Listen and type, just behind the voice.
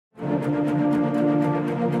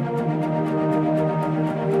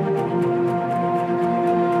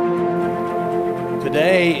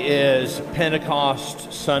Today is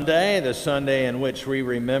Pentecost Sunday, the Sunday in which we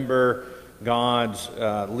remember God's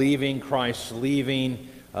Christ's leaving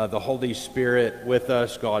the Holy Spirit with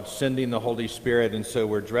us, God sending the Holy Spirit, and so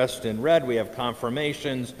we're dressed in red. We have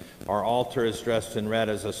confirmations. Our altar is dressed in red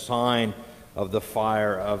as a sign of the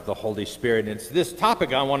fire of the Holy Spirit. And it's this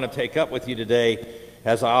topic I want to take up with you today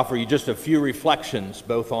as I offer you just a few reflections,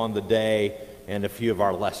 both on the day and a few of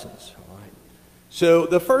our lessons. So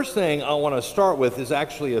the first thing I want to start with is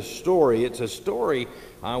actually a story. It's a story.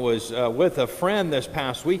 I was with a friend this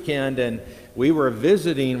past weekend, and we were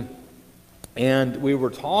visiting, and we were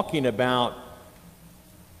talking about,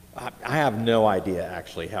 I have no idea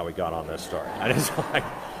actually how we got on this story.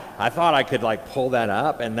 I thought I could pull that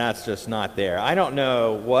up, and that's just not there. I don't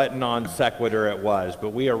know what non sequitur it was, but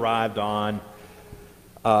we arrived on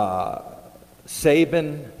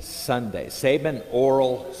Sabin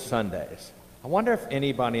Oral Sundays. I wonder if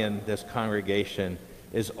anybody in this congregation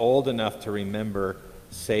is old enough to remember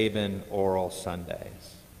Sabin Oral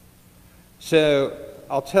Sundays. So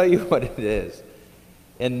I'll tell you what it is.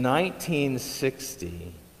 In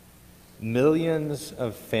 1960, millions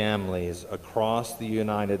of families across the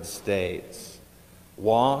United States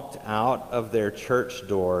walked out of their church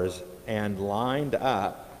doors and lined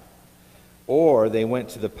up, or they went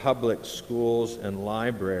to the public schools and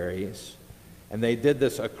libraries. And they did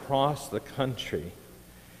this across the country.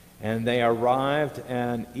 And they arrived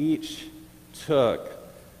and each took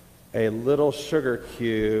a little sugar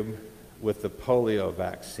cube with the polio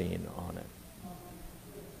vaccine on it.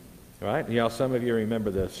 Right? Some of you remember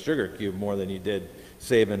the sugar cube more than you did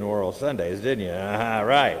Sabin Oral Sundays, didn't you?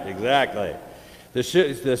 Right, exactly.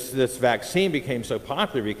 This vaccine became so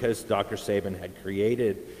popular because Dr. Sabin had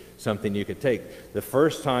created something you could take. The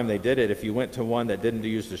first time they did it, if you went to one that didn't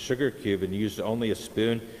use the sugar cube and used only a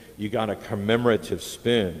spoon, you got a commemorative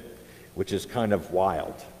spoon, which is kind of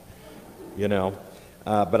wild,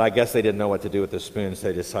 But I guess they didn't know what to do with the spoons, so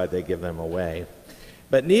they decided they'd give them away.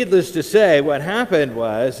 But needless to say, what happened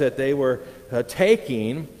was that they were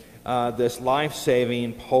taking this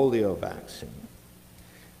life-saving polio vaccine.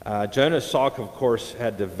 Jonas Salk, of course,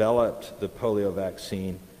 had developed the polio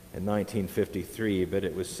vaccine in 1953, but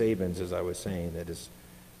it was Sabin's, as I was saying, that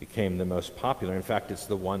became the most popular. In fact, it's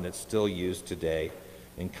the one that's still used today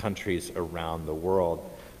in countries around the world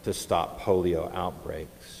to stop polio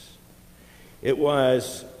outbreaks. It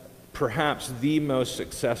was perhaps the most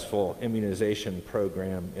successful immunization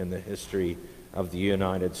program in the history of the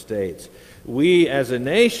United States. We as a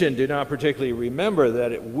nation do not particularly remember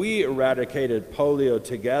that we eradicated polio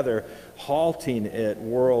together, halting it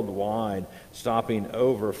worldwide, stopping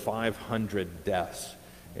over 500 deaths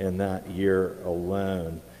in that year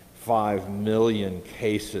alone. 5 million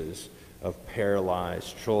cases of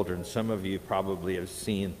paralyzed children. Some of you probably have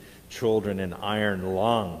seen children in iron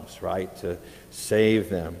lungs, right, to save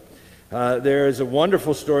them. There is a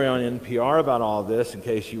wonderful story on NPR about all this in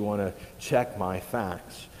case you want to check my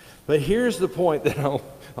facts. But here's the point that I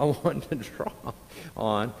want to draw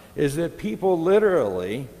on, is that people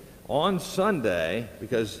literally on Sunday,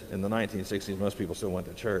 because in the 1960s most people still went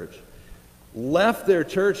to church, left their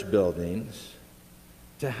church buildings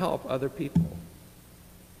to help other people.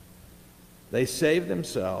 They saved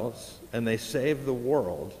themselves and they saved the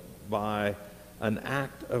world by an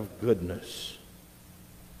act of goodness.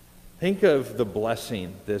 Think of the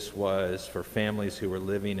blessing this was for families who were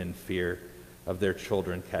living in fear of their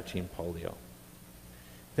children catching polio.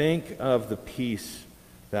 Think of the peace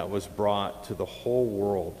that was brought to the whole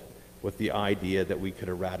world with the idea that we could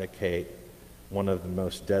eradicate one of the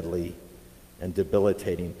most deadly and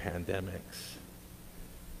debilitating pandemics.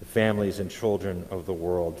 The families and children of the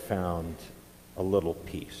world found a little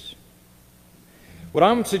peace. What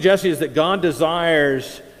I'm suggesting is that God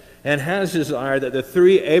desires and has desired that the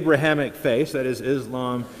three Abrahamic faiths, that is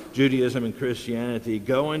Islam, Judaism, and Christianity,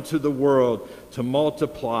 go into the world to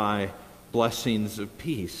multiply blessings of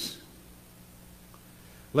peace.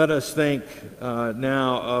 Let us think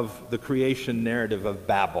now of the creation narrative of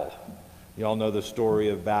Babel. You all know the story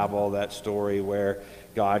of Babel, that story where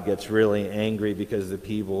God gets really angry because the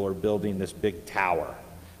people are building this big tower,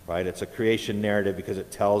 right? It's a creation narrative because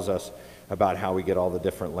it tells us about how we get all the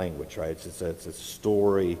different language, right? It's a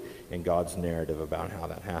story in God's narrative about how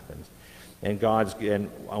that happens. And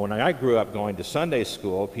when I grew up going to Sunday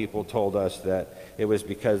school, people told us that it was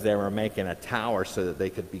because they were making a tower so that they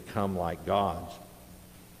could become like gods.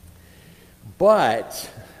 But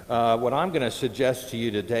what I'm going to suggest to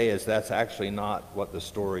you today is that's actually not what the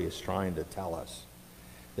story is trying to tell us.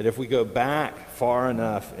 that if we go back far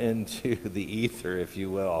enough into the ether, if you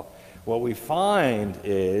will, what we find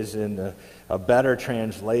is in a better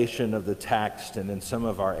translation of the text and in some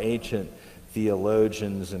of our ancient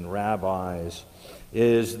theologians and rabbis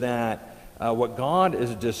is that what God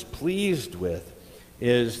is displeased with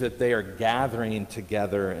is that they are gathering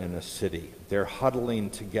together in a city. They're huddling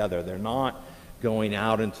together. They're not going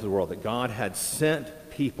out into the world. That God had sent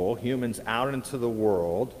people, humans, out into the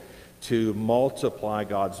world to multiply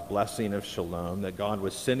God's blessing of shalom, that God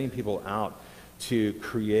was sending people out to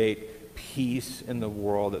create peace in the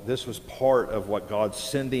world, that this was part of what God's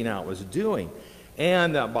sending out was doing,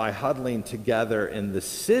 and that by huddling together in the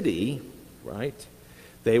city, right,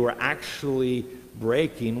 they were actually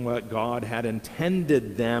breaking what God had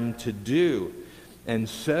intended them to do. And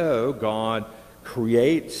so God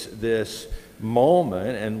creates this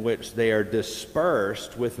moment in which they are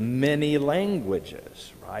dispersed with many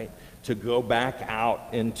languages, right, to go back out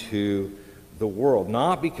into the world,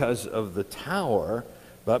 not because of the tower,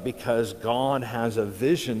 but because God has a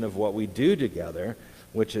vision of what we do together,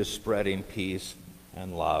 which is spreading peace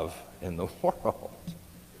and love in the world.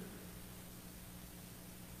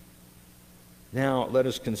 Now, let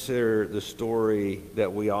us consider the story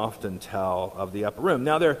that we often tell of the upper room.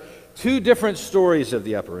 Now, there are two different stories of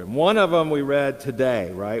the upper room. One of them we read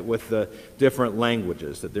today, right, with the different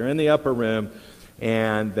languages, that they're in the upper room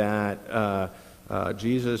and that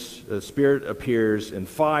Jesus, the Spirit appears in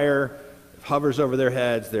fire, hovers over their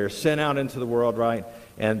heads, they're sent out into the world, right,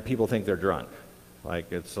 and people think they're drunk.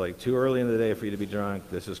 Like, it's like too early in the day for you to be drunk.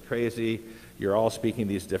 This is crazy. You're all speaking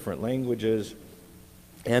these different languages.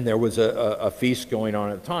 And there was a feast going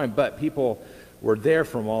on at the time, but people were there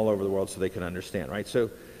from all over the world so they could understand, right?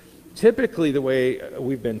 So typically the way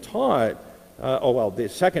we've been taught, the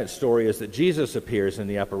second story is that Jesus appears in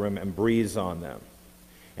the upper room and breathes on them.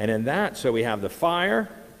 And in that, so we have the fire,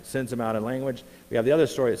 sends them out in language. We have the other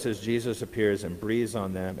story that says Jesus appears and breathes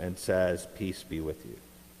on them and says, peace be with you.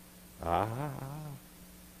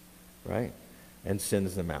 Right? And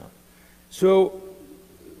sends them out. So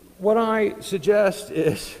what I suggest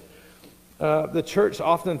is the church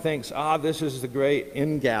often thinks, this is the great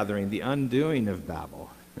ingathering, the undoing of Babel.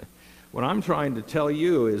 What I'm trying to tell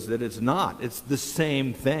you is that it's not. It's the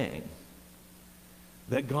same thing.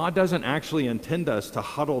 That God doesn't actually intend us to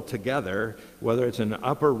huddle together, whether it's in an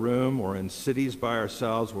upper room or in cities by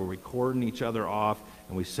ourselves where we cordon each other off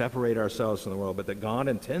and we separate ourselves from the world, but that God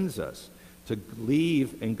intends us to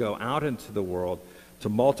leave and go out into the world to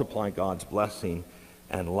multiply God's blessing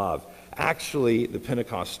and love. Actually, the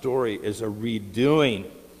Pentecost story is a redoing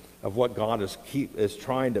of what God is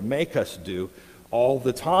trying to make us do all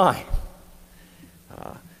the time.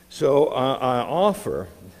 So I offer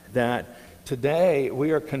that today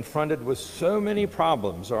we are confronted with so many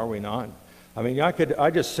problems, are we not? I mean, I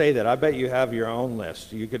just say that. I bet you have your own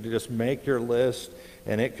list. You could just make your list,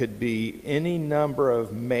 and it could be any number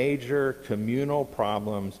of major communal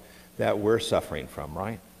problems that we're suffering from,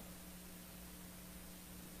 right?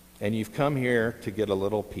 And you've come here to get a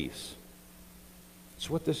little peace. That's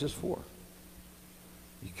what this is for.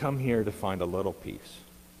 You come here to find a little peace.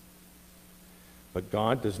 But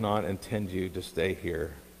God does not intend you to stay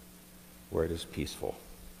here where it is peaceful,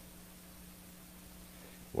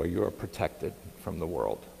 where you are protected from the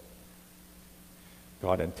world.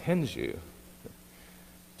 God intends you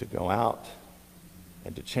to go out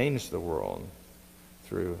and to change the world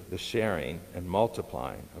through the sharing and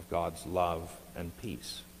multiplying of God's love and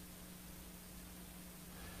peace.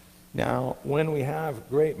 Now, when we have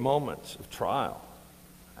great moments of trial,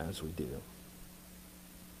 as we do,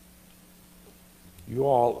 you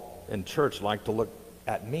all in church like to look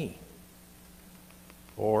at me,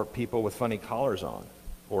 or people with funny collars on,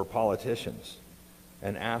 or politicians,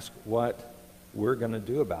 and ask what we're going to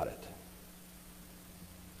do about it.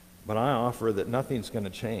 But I offer that nothing's going to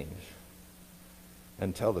change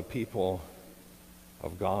until the people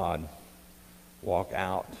of God walk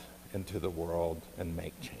out into the world and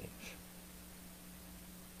make change.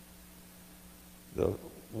 The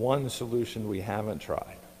one solution we haven't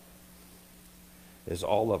tried is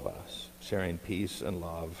all of us sharing peace and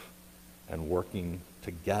love and working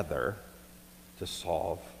together to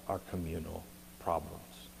solve our communal problems.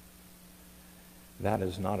 That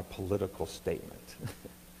is not a political statement.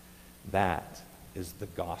 That is the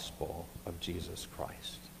gospel of Jesus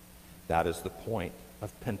Christ. That is the point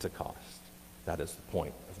of Pentecost. That is the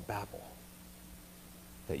point of Babel.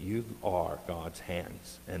 That you are God's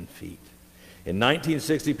hands and feet. In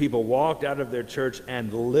 1960, people walked out of their church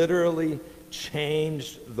and literally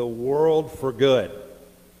changed the world for good.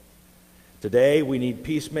 Today, we need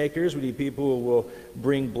peacemakers. We need people who will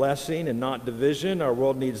bring blessing and not division. Our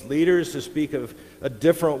world needs leaders to speak of a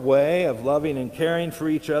different way of loving and caring for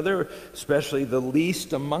each other, especially the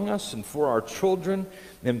least among us, and for our children.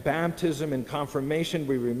 In baptism and confirmation,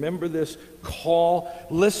 we remember this call.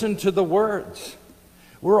 Listen to the words.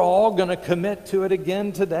 We're all going to commit to it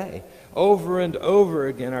again today, over and over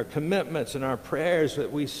again. Our commitments and our prayers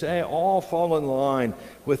that we say all fall in line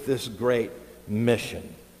with this great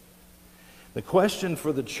mission. The question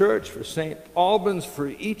for the church, for St. Albans, for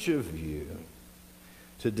each of you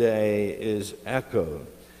today is echoed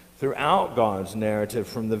throughout God's narrative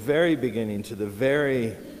from the very beginning to the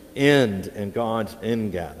very end in God's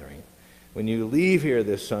ingathering. When you leave here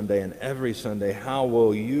this Sunday and every Sunday, how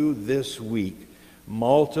will you this week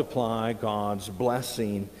multiply God's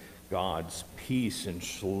blessing, God's peace and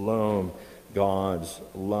shalom, God's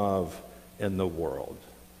love in the world?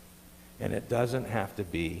 And it doesn't have to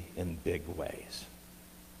be in big ways.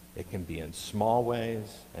 It can be in small ways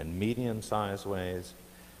and medium-sized ways.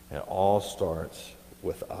 And it all starts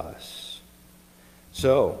with us.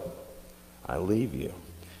 So, I leave you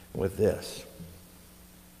with this.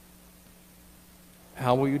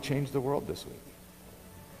 How will you change the world this week?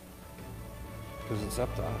 Because it's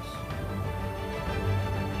up to us.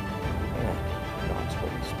 And God's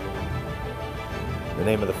Holy Spirit. In the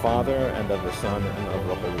name of the Father, and of the Son, and of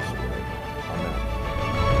the Holy Spirit.